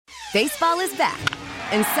Baseball is back,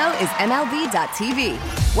 and so is MLB.tv.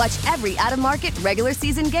 Watch every out-of-market regular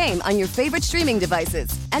season game on your favorite streaming devices,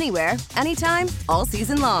 anywhere, anytime, all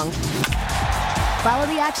season long. Follow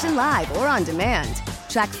the action live or on demand.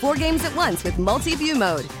 Track 4 games at once with multi-view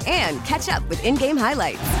mode and catch up with in-game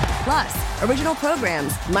highlights. Plus, original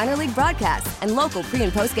programs, minor league broadcasts, and local pre-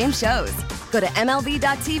 and post-game shows. Go to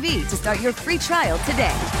MLB.tv to start your free trial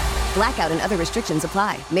today. Blackout and other restrictions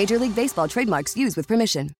apply. Major League Baseball trademarks used with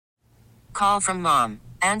permission. Call from mom.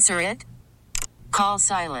 Answer it. Call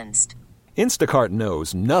silenced. Instacart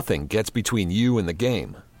knows nothing gets between you and the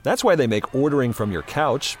game. That's why they make ordering from your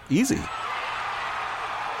couch easy.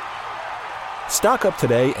 Stock up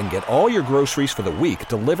today and get all your groceries for the week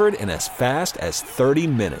delivered in as fast as 30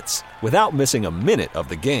 minutes without missing a minute of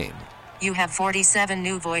the game. You have 47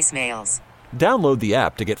 new voicemails. Download the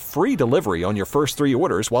app to get free delivery on your first 3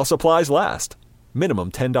 orders while supplies last.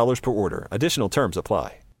 Minimum $10 per order. Additional terms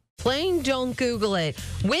apply. Playing Don't Google It.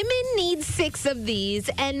 Women need 6 of these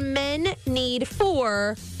and men need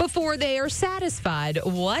 4 before they are satisfied.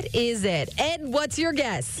 What is it? Ed, what's your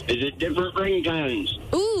guess? Is it different ringtones?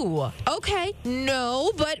 Ooh, okay.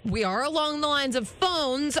 No, but we are along the lines of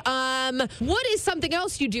phones. What is something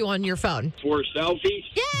else you do on your phone? For selfies?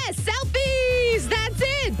 Yes, selfies! That's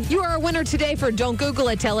it! You are a winner today for Don't Google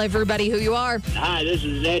It. Tell everybody who you are. Hi, this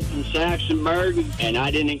is Ed from Saxonburg, and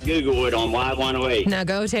I didn't Google it on Y108. Now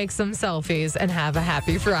go take some selfies and have a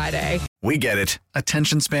happy Friday. We get it.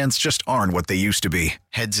 Attention spans just aren't what they used to be.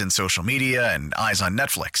 Heads in social media and eyes on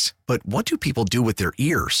Netflix. But what do people do with their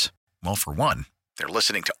ears? Well, for one, they're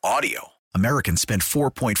listening to audio. Americans spend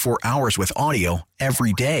 4.4 hours with audio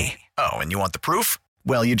every day. Oh, and you want the proof?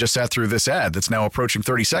 Well, you just sat through this ad that's now approaching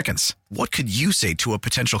 30 seconds. What could you say to a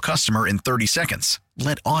potential customer in 30 seconds?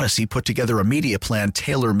 Let Odyssey put together a media plan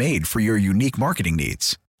tailor-made for your unique marketing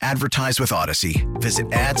needs. Advertise with Odyssey.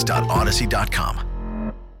 Visit ads.odyssey.com.